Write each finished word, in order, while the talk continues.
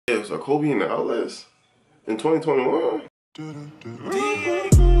Yeah, so Kobe in the outlets in 2021.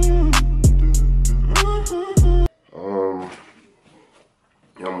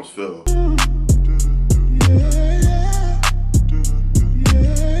 You almost fell.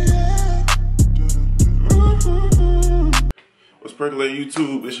 What's percolate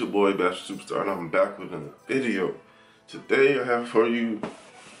YouTube? It's your boy Bachelor Superstar, and I'm back with another video. Today I have for you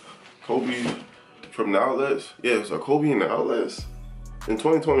Kobe from the outlets. Yeah, so Kobe in the outlets in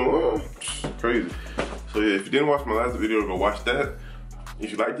 2021. Crazy. So yeah, if you didn't watch my last video, go watch that. If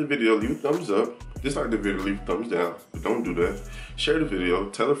you liked the video, leave a thumbs up. Dislike the video, leave a thumbs down. But don't do that. Share the video,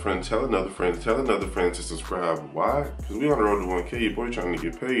 tell a friend, tell another friend to subscribe. Why? Because we on the road to 1K, your boy trying to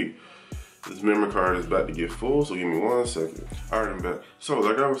get paid. This memory card is about to get full, so give me 1 second. Alright, I'm back. So,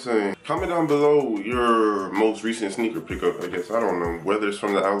 like I was saying, comment down below your most recent sneaker pickup, I guess. I don't know whether it's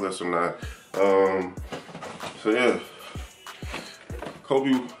from the outlets or not. So yeah.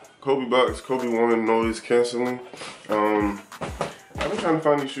 Kobe box, Kobe 1, noise canceling. I've been trying to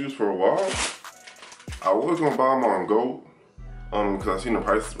find these shoes for a while. I was gonna buy them on Goat, because I seen the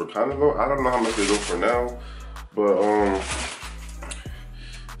prices were kind of low. I don't know how much they go for now, but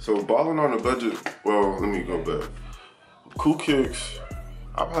so balling on the budget. Well, let me go back. Cool Kicks.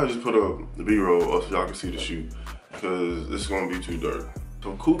 I'll probably just put up the B-roll so y'all can see the shoe, because it's gonna be too dark.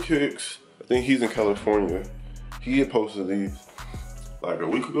 So Cool Kicks, I think he's in California. He had posted these like a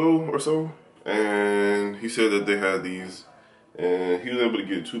week ago or so, and he said that they had these, and he was able to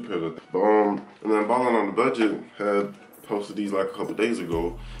get 2 pairs of them. And then Ballin' on the Budget had posted these like a couple days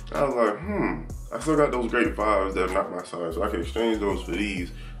ago. I was like, I still got those great 5s that are not my size, so I can exchange those for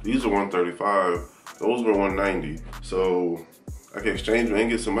these. These are 135, those were 190. So I can exchange them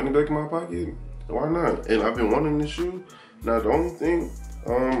and get some money back in my pocket. Why not? And I've been wanting this shoe. Now the only thing,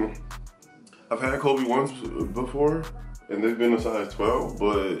 I've had Kobe 1s before, and they've been a size 12,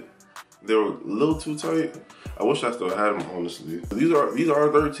 but they were a little too tight. I wish I still had them, honestly. These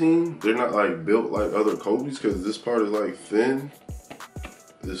are 13. They're not like built like other Kobe's, because this part is like thin.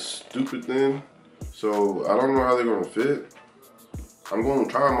 This stupid thin. So I don't know how they're gonna fit. I'm gonna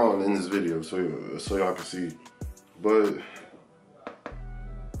try them on in this video so y'all can see. But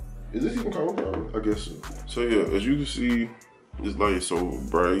is this even carbon fiber? I guess so. So yeah, as you can see, this light is so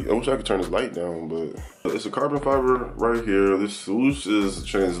bright. I wish I could turn this light down, but it's a carbon fiber right here. This swoosh is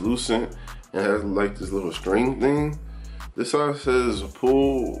translucent and has like this little string thing. This side says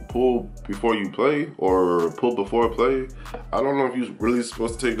pull before you play, or pull before play. I don't know if you're really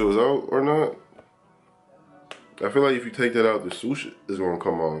supposed to take those out or not. I feel like if you take that out, the swoosh is gonna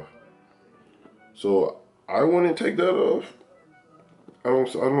come off. So I wouldn't take that off. I don't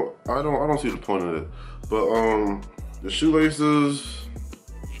see the point of it. But the shoelaces,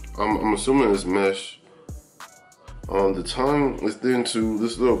 I'm assuming it's mesh. The tongue is thin too.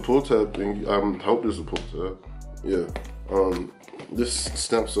 This little pull tab thing, I hope this is a pull tab. Yeah. This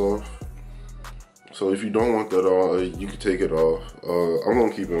snaps off. So if you don't want that on, you can take it off. I'm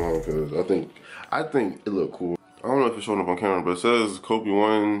gonna keep it on because I think it look cool. I don't know if it's showing up on camera, but it says Kobe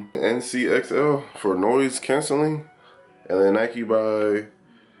 1 NCXL for noise canceling, and then Nike by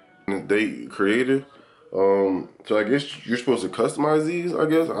they created. So I guess you're supposed to customize these, I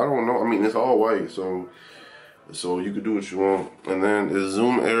guess. I don't know. I mean, it's all white, so you could do what you want. And then it's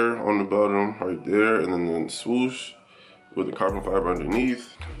Zoom Air on the bottom right there, and then the swoosh with the carbon fiber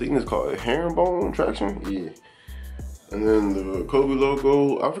underneath. I think it's called a herringbone traction. Yeah. And then the Kobe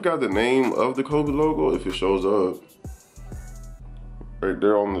logo. I forgot the name of the Kobe logo if it shows up. Right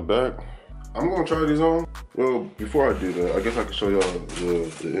there on the back. I'm gonna try these on. Well, before I do that, I guess I can show y'all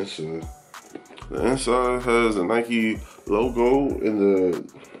the inside. The inside has a Nike logo, and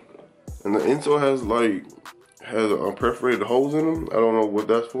the insole has perforated holes in them. I don't know what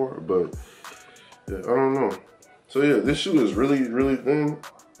that's for, but yeah, I don't know. So yeah, this shoe is really thin,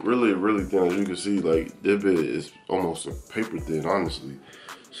 really thin. As you can see, like this bit is almost a paper thin, honestly.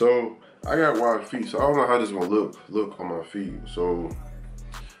 So I got wide feet, so I don't know how this is gonna look on my feet. So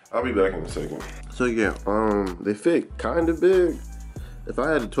I'll be back in a second. So yeah, they fit kind of big. If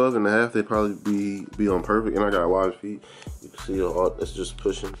I had a 12.5, they'd probably be on perfect, and I got wide feet. You can see it's just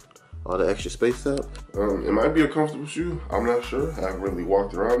pushing all the extra space out. It might be a comfortable shoe. I'm not sure. I haven't really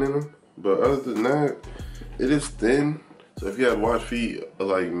walked around in them, but other than that, it is thin. So if you have wide feet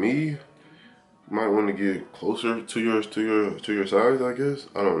like me, you might want to get closer to your size, I guess.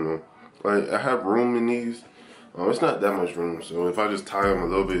 I don't know. Like I have room in these. It's not that much room, so if I just tie them a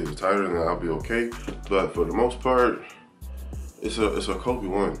little bit tighter, then I'll be okay. But for the most part, it's a Kobe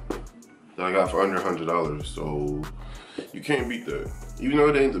 1 that I got for under $100, so you can't beat that. Even though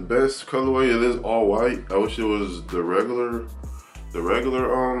it ain't the best colorway, it is all white. I wish it was the regular the regular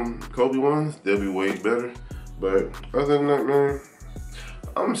Kobe ones, they'll be way better. But other than that, man,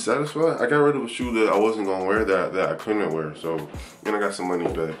 I'm satisfied. I got rid of a shoe that I wasn't gonna wear that I couldn't wear. So then I got some money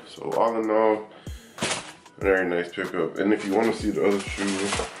back. So all in all, very nice pickup. And if you want to see the other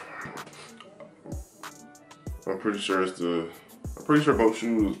shoe, I'm pretty sure both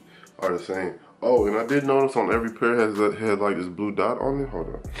shoes are the same. Oh, and I did notice on every pair had like this blue dot on it. Hold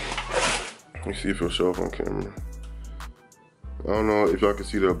on. Let me see if it'll show up on camera. I don't know if y'all can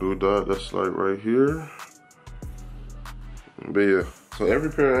see that blue dot. That's like right here. But yeah, so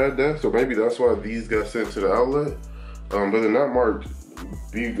every pair had that. So maybe that's why these got sent to the outlet. But they're not marked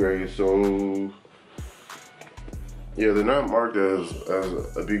B grade. So yeah, they're not marked as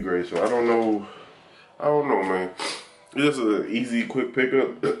a B grade. So I don't know, man. It's just an easy, quick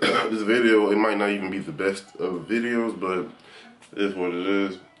pickup. This video, it might not even be the best of videos, but it is what it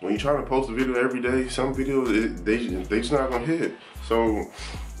is. When you're trying to post a video every day, some videos, they just not gonna hit. So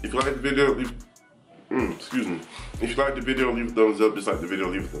if you like the video, excuse me. If you like the video, leave a thumbs up. Dislike the video,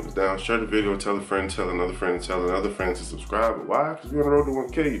 leave a thumbs down. Share the video, tell a friend, tell another friend, tell another friend to subscribe. Why? Because we're on the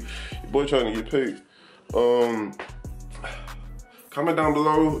road to 1K. Your boy trying to get paid. Comment down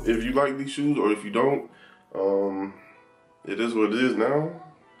below if you like these shoes or if you don't. It is what it is now.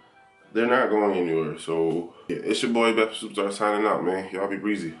 They're not going anywhere. So yeah, it's your boy Wassup signing out, man. Y'all be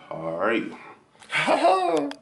breezy. All right.